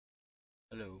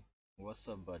Hello, what's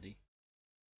up, buddy?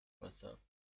 What's up?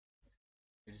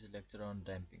 It is a lecture on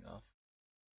damping of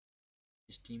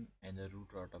steam and the root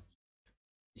rot of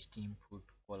steam food,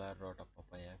 kola rot of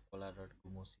papaya, kola rot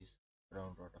gumosis,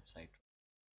 brown rot of citrus.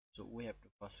 So we have to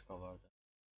first cover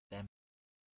the damp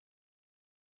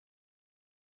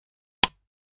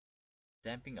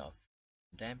damping of.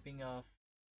 Damping of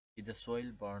is a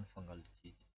soil-borne fungal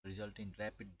disease resulting in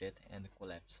rapid death and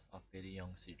collapse of very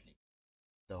young seedling.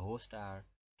 The hosts are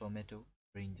tomato,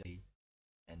 brinjal,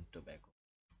 and tobacco.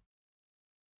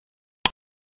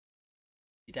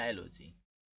 Etiology.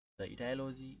 The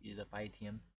etiology is the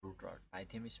Pythium root rot.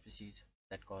 Pythium species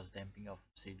that cause damping of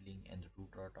seedling and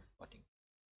root rot of cutting.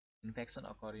 Infection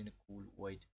occur in cool,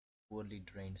 wet, poorly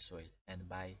drained soil and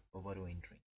by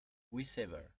overwintering. When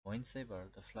sever,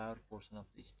 the flower portion of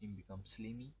the stem becomes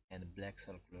slimy and black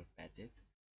circular patches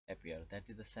appear. That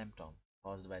is the symptom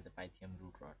caused by the Pythium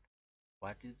root rot.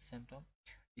 What is the symptom?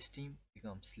 Stem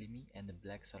becomes slimy and the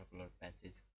black circular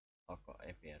patches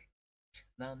appear.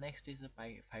 Now next is the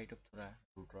Phytophthora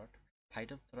root rot.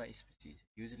 Phytophthora species,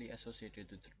 usually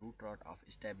associated with root rot of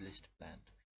established plant,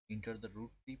 enter the root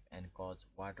tip and cause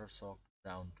water-soaked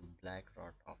brown to black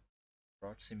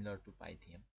rot similar to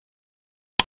Pythium.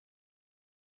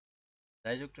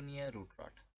 Rhizoctonia root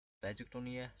rot.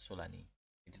 Rhizoctonia solani.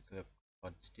 It is a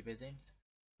constipation.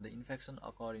 The infection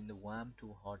occur in the warm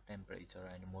to hot temperature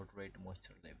and moderate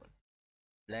moisture level.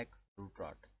 Black root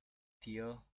rot.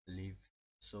 Thea leaf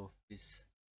sophis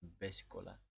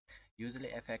vesicola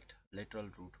usually affect lateral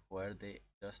root where they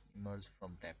just emerge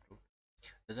from taproot.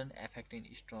 Doesn't affect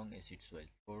in strong acid soil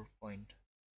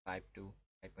 4.5 to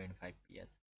 5.5 pH.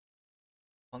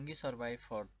 Fungi survive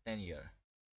for 10 years.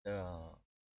 The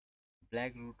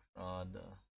black root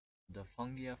the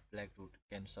fungi of black root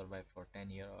can survive for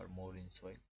 10 years or more in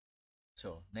soil.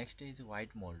 So next is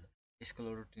white mold.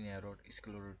 Sclerotinia rot,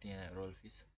 Sclerotinia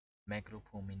rolfis,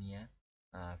 Macrophomania,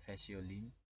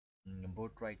 fasciolin,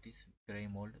 botrytis, gray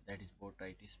mold, that is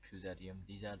botrytis fusarium.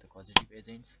 These are the causative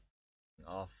agents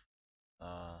of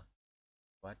uh,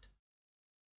 what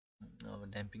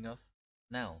damping of.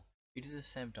 Now it is a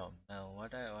symptom. Now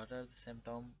what are the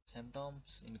symptoms?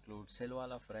 Symptoms include cell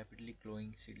wall of rapidly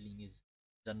growing seedling is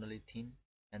generally thin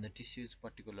and the tissue is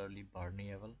particularly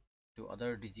vulnerable to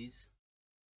other disease.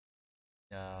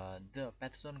 The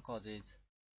pathogen causes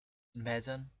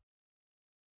invasion,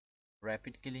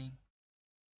 rapid killing,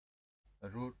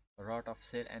 root rot of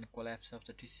cell and collapse of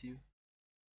the tissue,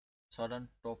 sudden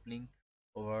toppling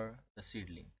over the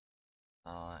seedling.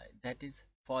 That is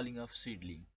falling of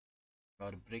seedling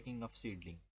or breaking of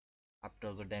seedling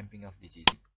after the damping of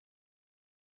disease.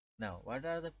 Now, what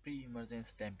are the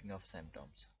pre-emergence damping of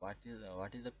symptoms? What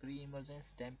is the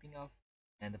pre-emergence damping of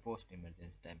and the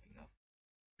post-emergence damping of?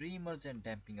 Pre-emergent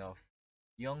damping of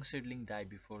young seedling die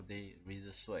before they reach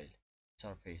the soil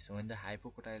surface when the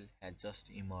hypocotyle has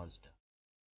just emerged.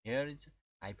 Here is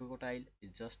hypocotyle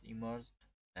is just emerged,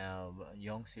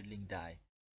 young seedling die.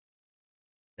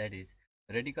 That is,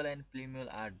 radicle and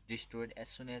plumule are destroyed as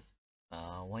soon as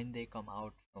when they come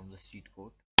out from the seed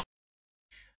coat.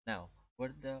 Now,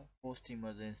 what is the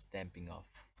post-emergence damping off?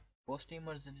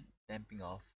 Post-emergent damping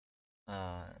off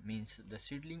means the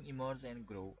seedling emerge and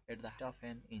grow at the height of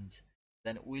an inch,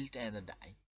 then wilt and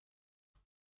die.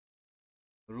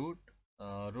 Root,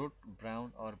 root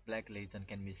brown or black lesion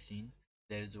can be seen.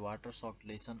 There is water-soaked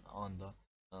lesion on the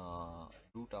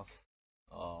root of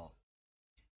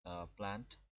uh,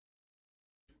 plant.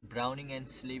 Browning and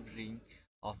slivering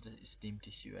of the stem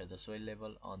tissue at the soil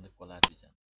level on the collar region.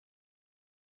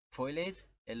 Foliage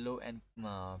yellow and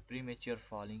premature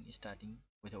falling starting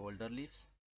with older leaves.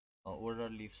 Older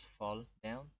leaves fall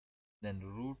down. Then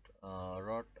root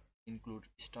rot include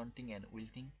stunting and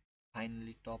wilting,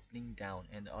 finally toppling down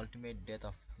and the ultimate death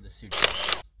of the seedling.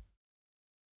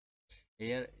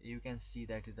 Here you can see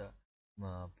that is the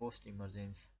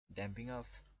post-emergence damping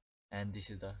off, and this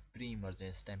is the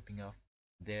pre-emergence damping off.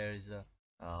 There is a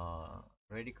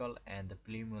radicle and the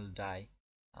plumule die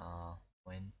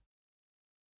when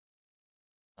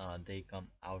they come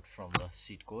out from the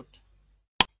seed coat.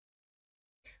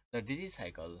 The disease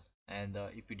cycle and the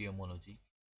epidemiology.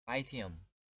 Pythium.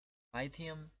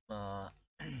 Pythium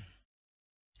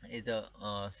is a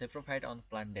saprophyte on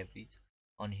plant debris,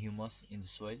 on humus in the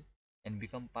soil, and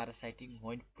become parasitic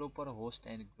when proper host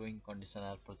and growing conditions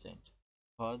are present.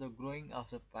 For the growing of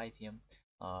the Pythium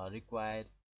require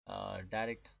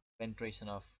direct penetration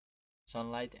of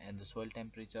sunlight and the soil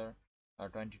temperature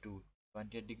 20 to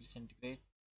 28 degrees centigrade.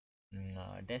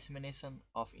 Dissemination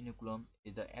of inoculum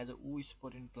is as a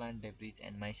oospore plant debris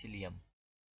and mycelium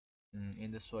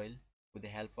in the soil with the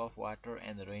help of water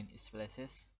and rain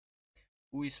splashes.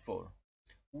 Oospore.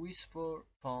 Oospore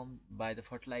formed by the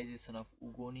fertilization of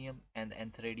oogonium and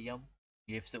antheridium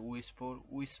gives the oospore.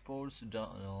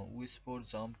 Oospore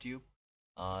germ tube.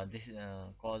 This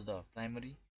cause the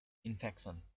primary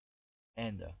infection.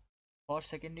 And for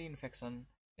secondary infection,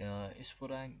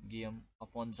 sporangium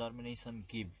upon germination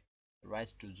give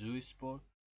rise to zoospore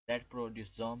that produce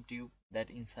germ tube that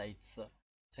incites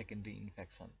secondary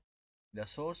infection. The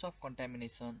source of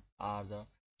contamination are the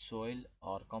soil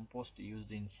or compost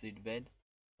used in seedbed.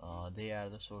 They are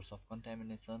the source of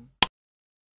contamination.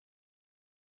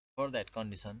 For that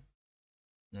condition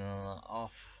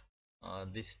of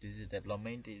this disease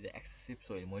development is excessive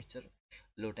soil moisture,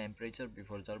 low temperature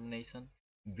before germination,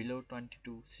 below 20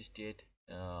 to 68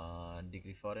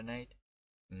 degree Fahrenheit,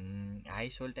 high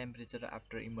soil temperature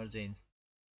after emergence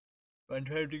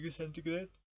 25 degree centigrade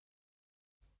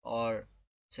or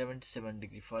 77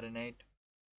 degree Fahrenheit,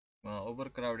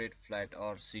 overcrowded flat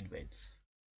or seed beds.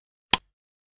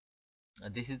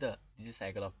 This is the disease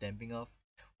cycle of damping off.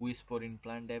 Oospore in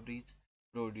plant debris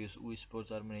produce oospore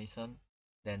germination,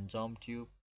 then germ tube,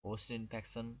 host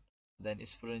infection, then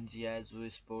sporangia,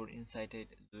 zoospore incited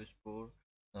zoospore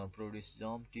produce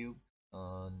germ tube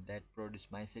that produce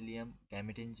mycelium,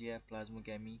 gametangia,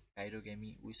 plasmogamy,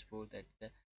 chirogamy, oospore that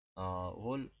the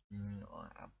whole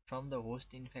from the host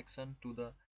infection to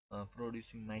the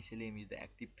producing mycelium is the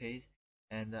active phase,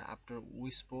 and after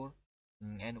oospore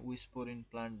and oospore in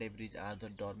plant debris are the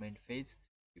dormant phase.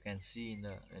 You can see in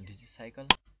the disease cycle.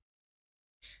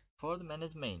 For the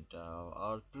management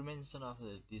or prevention of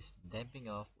this damping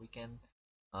off, we can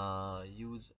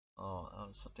use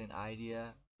certain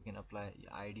idea. We can apply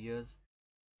ideas.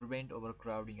 Prevent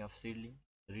overcrowding of seedling.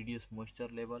 Reduce moisture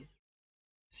level.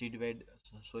 Seedbed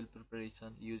soil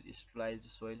preparation. Use sterilized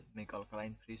soil. Make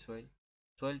alkaline free soil.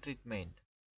 Soil treatment.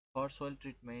 For soil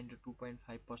treatment, 2.5%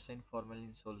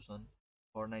 formalin solution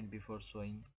overnight before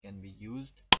sowing can be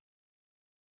used.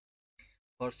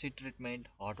 For seed treatment,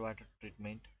 hot water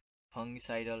treatment,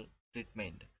 fungicidal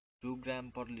treatment, 2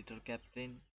 gram per liter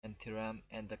captain, anthurium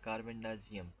and the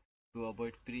carbendazim to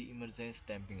avoid pre-emergence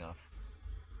damping off.